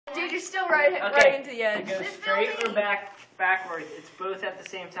Dude, you're still right into the edge. Go straight or backwards. It's both at the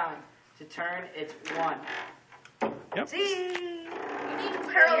same time. To turn, it's 1. Yep. See? You need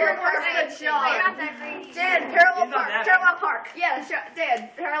parallel park. Dad, parallel park. Yeah,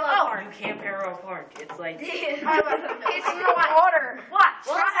 Dad, parallel park. You can't parallel park. It's like... it's in the water. Watch.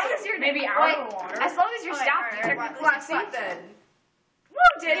 Well, as long as you're maybe out of the water. As long as you're stopped, you're technically safe then. Woo,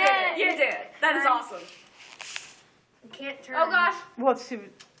 did it. You did. That is awesome. You can't turn. Oh, gosh. Well, it's too...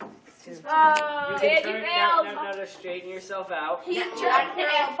 Oh, Dad, you failed. No, straighten yourself out. He tried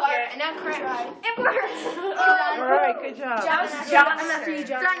parallel park, and now crashed. It works. All right, good job. John,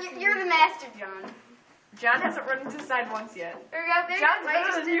 you're the master, John. John hasn't run into the side once yet. John's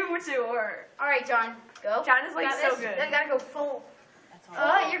better than you two are. All right, John, go. John is like so good. You gotta go full.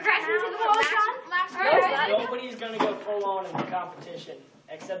 You're crashing into the wall, John. Nobody's going to go full on in the competition,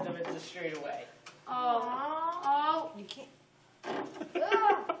 except if it's a straightaway. Oh. You can't.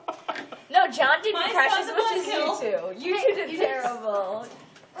 No, John didn't crash as much as you two. You two did terrible.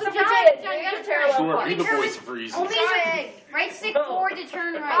 So John, you got a parallel park. Sure, the voice for easy. Only right stick forward to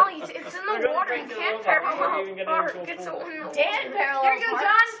turn right. It's in the water. You can't parallel park. It's in the water. Dan parallel There you go,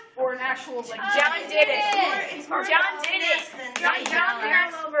 John. Or an actual, like, John did it. John did it. John, you're an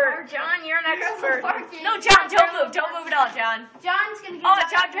expert. John, you're an expert. No, John, don't move. Don't move at all, John. John's gonna get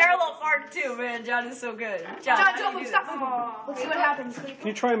John parallel park too, man. John is so good. John, don't move. Stop. Let's see what happens. Can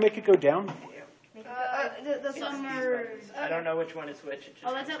you try and make it go down? The summer. I don't know which one is which. It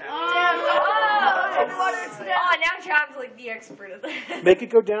just That's it. Now John's like the expert of this. Make it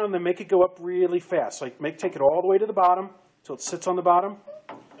go down and then make it go up really fast. Like, take it all the way to the bottom until it sits on the bottom.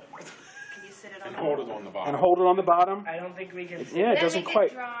 And hold it on the bottom. And hold it on the bottom. I don't think we can. Yeah, it doesn't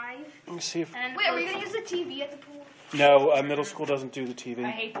quite. Drive. Let me see if. Wait, are we gonna use the TV at the pool? No, middle school doesn't do the TV. I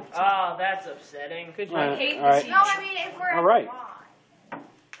hate the TV. Oh, that's upsetting. Good job. I hate the all right. TV. No, I mean if we're. All right.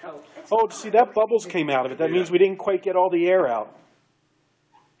 Oh, see, that bubbles came out of it. That means we didn't quite get all the air out.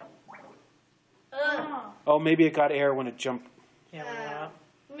 Oh, maybe it got air when it jumped. Yeah,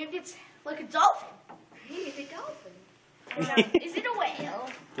 Maybe it's like a dolphin. Maybe it's a dolphin. Is it a whale?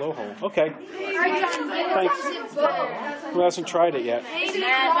 Blowhole. Okay. Thanks. Who hasn't tried it yet? Okay.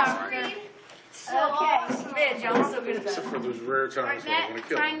 Man, John's so good at Except that. for those rare times when I want to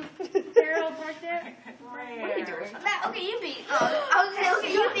kill Try them. and parallel park there. What are you doing? Matt, okay, you beat. I was gonna say,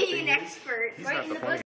 okay, you being an expert. He's not the point.